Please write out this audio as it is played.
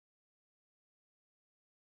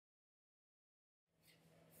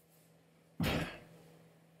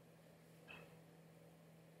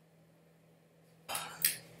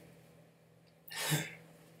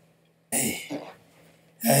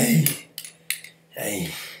Hey, hey.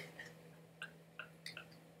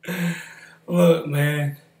 Look,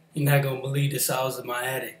 man, you're not gonna believe this. I was in my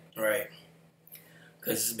attic, right?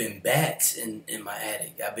 Cause it's been bats in my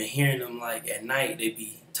attic. I've been hearing them like at night. They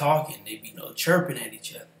be talking. They be chirping at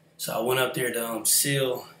each other. So I went up there to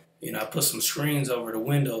seal. I put some screens over the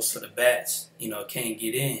windows so the bats, can't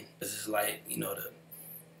get in. Cause it's like,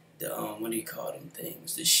 the what do you call them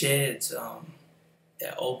things? The sheds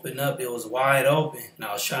that opened up. It was wide open, and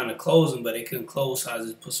I was trying to close them, but they couldn't close. So I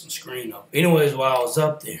just put some screen up. Anyways, while I was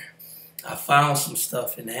up there, I found some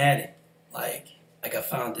stuff in the attic, like I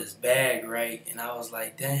found this bag, right? And I was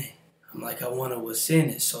like, dang. I'm like, I wonder what's in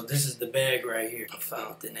it. So this is the bag right here I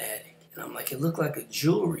found in the attic. And I'm like, it looked like a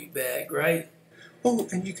jewelry bag, right? Oh,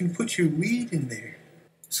 and you can put your weed in there.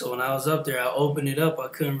 So when I was up there, I opened it up. I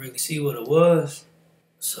couldn't really see what it was.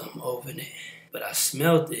 So I'm opening it. But I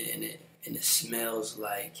smelled it in it. And it smells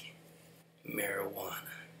like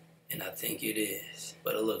marijuana. And I think it is.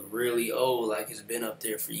 But it looked really old, like it's been up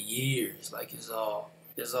there for years. Like it's all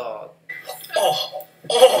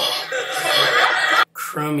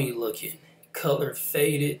crummy looking, color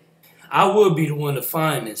faded. I would be the one to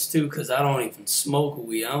find this too, because I don't even smoke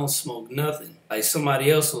weed. I don't smoke nothing. Like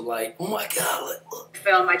somebody else was like, oh my God, look.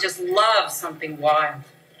 Film, I just love something wild.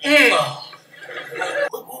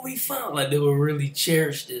 Look what we found. Like they would really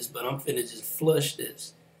cherish this, but I'm finna just flush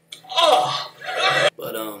this.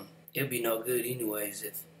 But it'd be no good anyways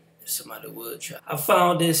if somebody would try. I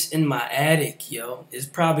found this in my attic, yo. It's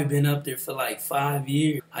probably been up there for like 5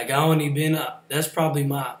 years. Like I only been up. That's probably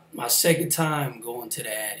my second time going to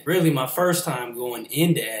the attic. Really my first time going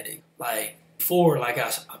in the attic. Like before, like I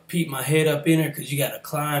peeped my head up in there because you gotta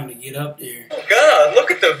climb to get up there. Oh God, look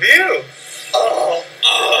at the view.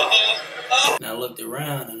 And I looked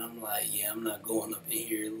around and I'm like, yeah, I'm not going up in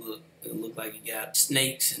here. It looked like it got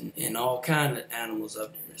snakes and all kind of animals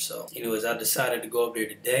up there. So, anyways, I decided to go up there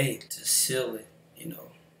today to seal it,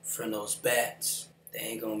 from those bats.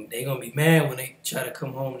 They gonna be mad when they try to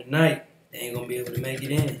come home tonight. They ain't gonna be able to make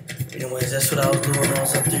it in. Anyways, that's what I was doing. I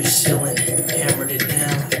was up there sealing, hammered it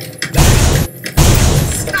down.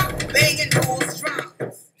 Stop banging those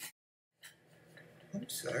drums. I'm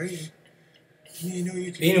sorry. You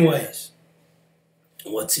can. Anyways,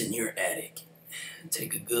 what's in your attic?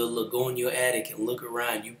 Take a good look. Go in your attic and look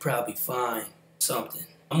around. You probably find something.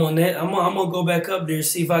 I'm on that. I'm gonna go back up there and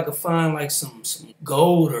see if I can find like some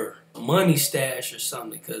gold or a money stash or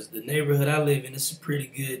something. Because the neighborhood I live in, it's a pretty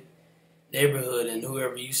good neighborhood, and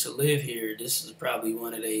whoever used to live here, this is probably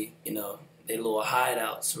one of they little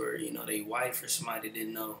hideouts where they wife or somebody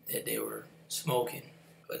didn't know that they were smoking.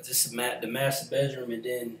 But this is the master bedroom, and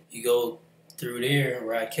then you go through there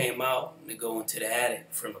where I came out and go into the attic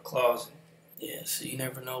from the closet. Yeah, so you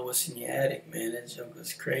never know what's in your attic, man. That junk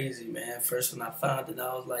was crazy, man. First when I found it,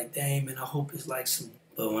 I was like, dang, man, I hope it's like some...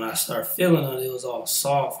 But when I started feeling it, it was all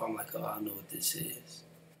soft. I'm like, oh, I know what this is.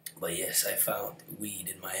 But yes, I found weed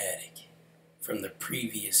in my attic from the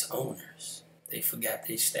previous owners. They forgot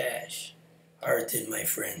their stash. All right then, my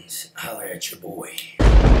friends, holler at your boy.